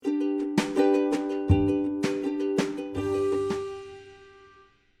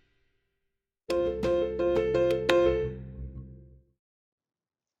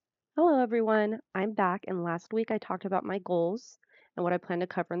I'm back, and last week I talked about my goals and what I plan to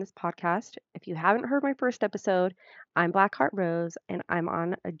cover in this podcast. If you haven't heard my first episode, I'm Blackheart Rose, and I'm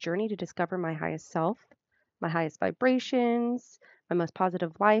on a journey to discover my highest self, my highest vibrations, my most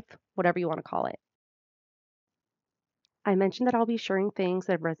positive life, whatever you want to call it. I mentioned that I'll be sharing things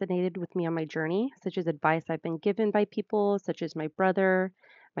that have resonated with me on my journey, such as advice I've been given by people, such as my brother,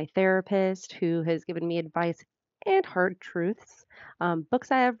 my therapist, who has given me advice and hard truths,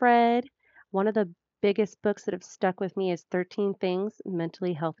 books I have read. One of the biggest books that have stuck with me is 13 Things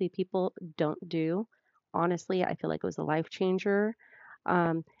Mentally Healthy People Don't Do. Honestly, I feel like it was a life changer.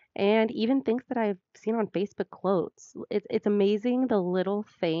 Um, and even things that I've seen on Facebook quotes. It's amazing the little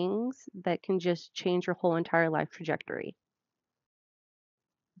things that can just change your whole entire life trajectory.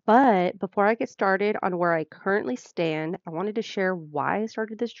 But before I get started on where I currently stand, I wanted to share why I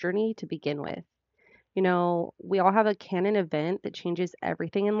started this journey to begin with. We all have a canon event that changes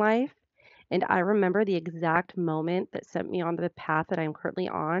everything in life. And I remember the exact moment that sent me on the path that I'm currently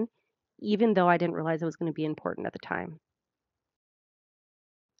on, even though I didn't realize it was going to be important at the time.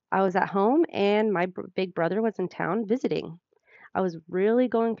 I was at home and my big brother was in town visiting. I was really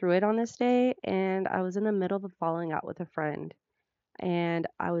going through it on this day, and I was in the middle of a falling out with a friend, and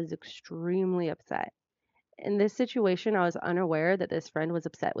I was extremely upset. In this situation, I was unaware that this friend was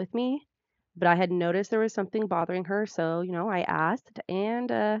upset with me, but I had noticed there was something bothering her. So, I asked,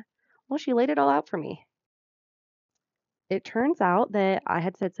 and well, she laid it all out for me. It turns out that I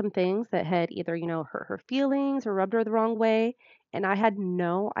had said some things that had either, hurt her feelings or rubbed her the wrong way. And I had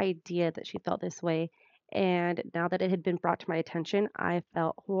no idea that she felt this way. And now that it had been brought to my attention, I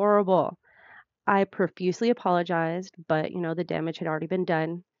felt horrible. I profusely apologized, but the damage had already been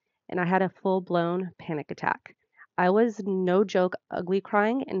done, and I had a full-blown panic attack. I was no joke ugly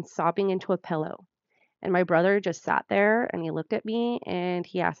crying and sobbing into a pillow. And my brother just sat there and he looked at me and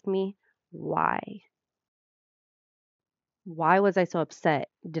he asked me, why? Why was I so upset?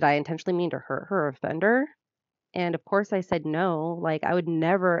 Did I intentionally mean to hurt her or offend her? And of course I said no. Like I would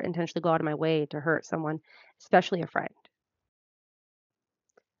never intentionally go out of my way to hurt someone, especially a friend.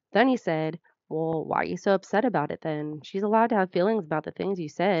 Then he said, well, why are you so upset about it then? She's allowed to have feelings about the things you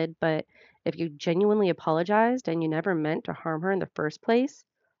said, but if you genuinely apologized and you never meant to harm her in the first place,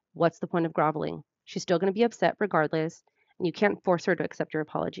 what's the point of groveling? She's still going to be upset regardless, and you can't force her to accept your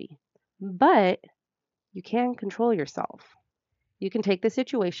apology. But you can control yourself. You can take the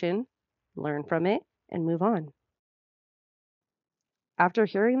situation, learn from it, and move on. After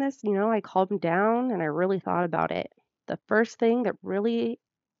hearing this, I calmed down and I really thought about it. The first thing that really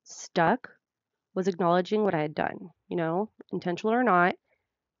stuck was acknowledging what I had done, intentional or not.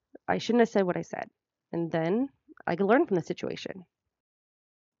 I shouldn't have said what I said. And then I could learn from the situation.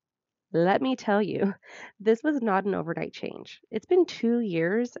 Let me tell you, this was not an overnight change. It's been 2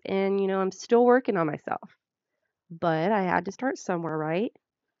 years and, I'm still working on myself. But I had to start somewhere, right?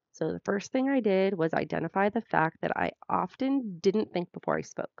 So the first thing I did was identify the fact that I often didn't think before I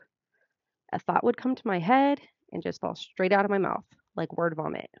spoke. A thought would come to my head and just fall straight out of my mouth, like word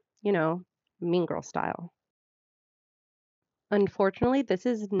vomit, you know, mean girl style. Unfortunately, this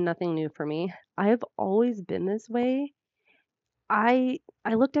is nothing new for me. I have always been this way. I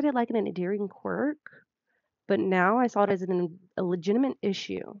looked at it like an endearing quirk, but now I saw it as a legitimate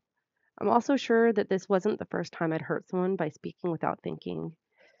issue. I'm also sure that this wasn't the first time I'd hurt someone by speaking without thinking.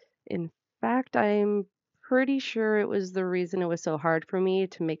 In fact, I'm pretty sure it was the reason it was so hard for me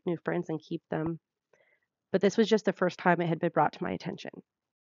to make new friends and keep them. But this was just the first time it had been brought to my attention.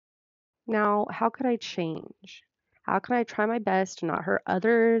 Now, how could I change? How can I try my best to not hurt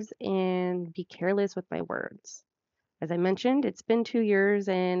others and be careless with my words? As I mentioned, it's been 2 years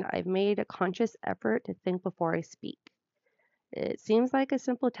and I've made a conscious effort to think before I speak. It seems like a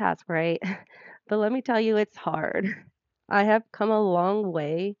simple task, right? But let me tell you, it's hard. I have come a long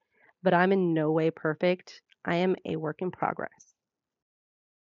way, but I'm in no way perfect. I am a work in progress.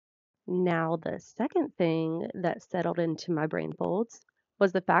 Now, the second thing that settled into my brain folds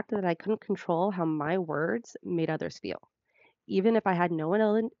was the fact that I couldn't control how my words made others feel, even if I had no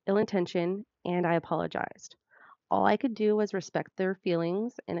ill intention and I apologized. All I could do was respect their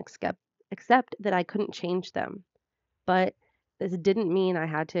feelings and accept that I couldn't change them. But this didn't mean I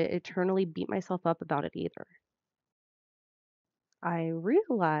had to eternally beat myself up about it either. I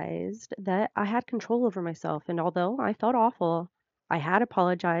realized that I had control over myself, and although I felt awful, I had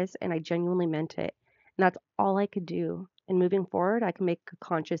apologized and I genuinely meant it. And that's all I could do. And moving forward, I can make a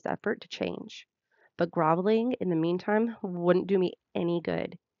conscious effort to change. But groveling in the meantime wouldn't do me any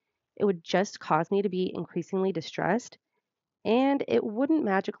good. It would just cause me to be increasingly distressed, and it wouldn't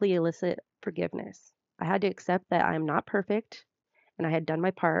magically elicit forgiveness. I had to accept that I'm not perfect and I had done my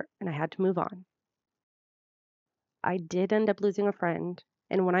part and I had to move on. I did end up losing a friend,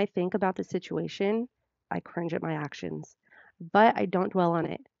 and when I think about the situation, I cringe at my actions. But I don't dwell on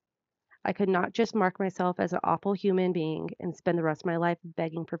it. I could not just mark myself as an awful human being and spend the rest of my life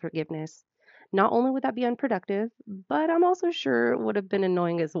begging for forgiveness. Not only would that be unproductive, but I'm also sure it would have been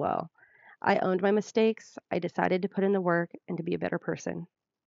annoying as well. I owned my mistakes, I decided to put in the work and to be a better person.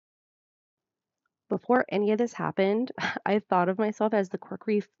 Before any of this happened, I thought of myself as the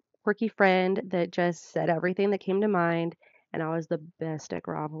quirky friend that just said everything that came to mind, and I was the best at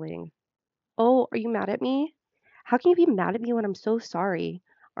groveling. Oh, are you mad at me? How can you be mad at me when I'm so sorry?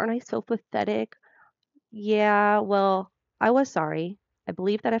 Aren't I so pathetic? Yeah, well, I was sorry. I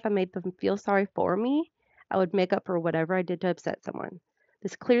believe that if I made them feel sorry for me, I would make up for whatever I did to upset someone.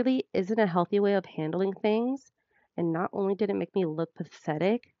 This clearly isn't a healthy way of handling things, and not only did it make me look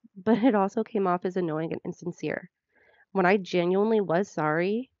pathetic, but it also came off as annoying and insincere. When I genuinely was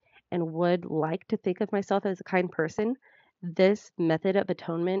sorry and would like to think of myself as a kind person, this method of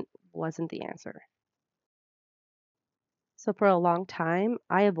atonement wasn't the answer. So for a long time,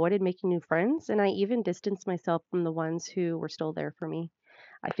 I avoided making new friends and I even distanced myself from the ones who were still there for me.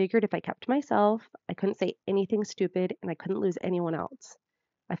 I figured if I kept to myself, I couldn't say anything stupid and I couldn't lose anyone else.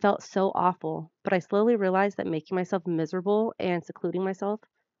 I felt so awful, but I slowly realized that making myself miserable and secluding myself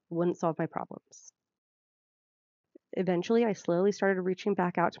wouldn't solve my problems. Eventually, I slowly started reaching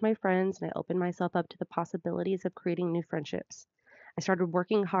back out to my friends and I opened myself up to the possibilities of creating new friendships. I started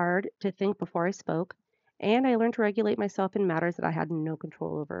working hard to think before I spoke, and I learned to regulate myself in matters that I had no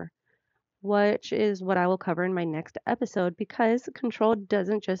control over, which is what I will cover in my next episode because control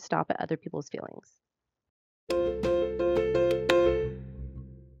doesn't just stop at other people's feelings.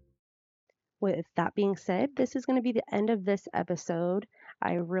 With that being said, this is going to be the end of this episode.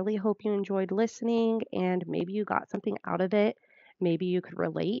 I really hope you enjoyed listening and maybe you got something out of it. Maybe you could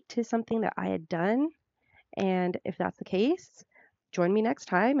relate to something that I had done. And if that's the case, join me next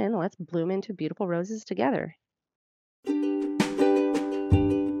time and let's bloom into beautiful roses together.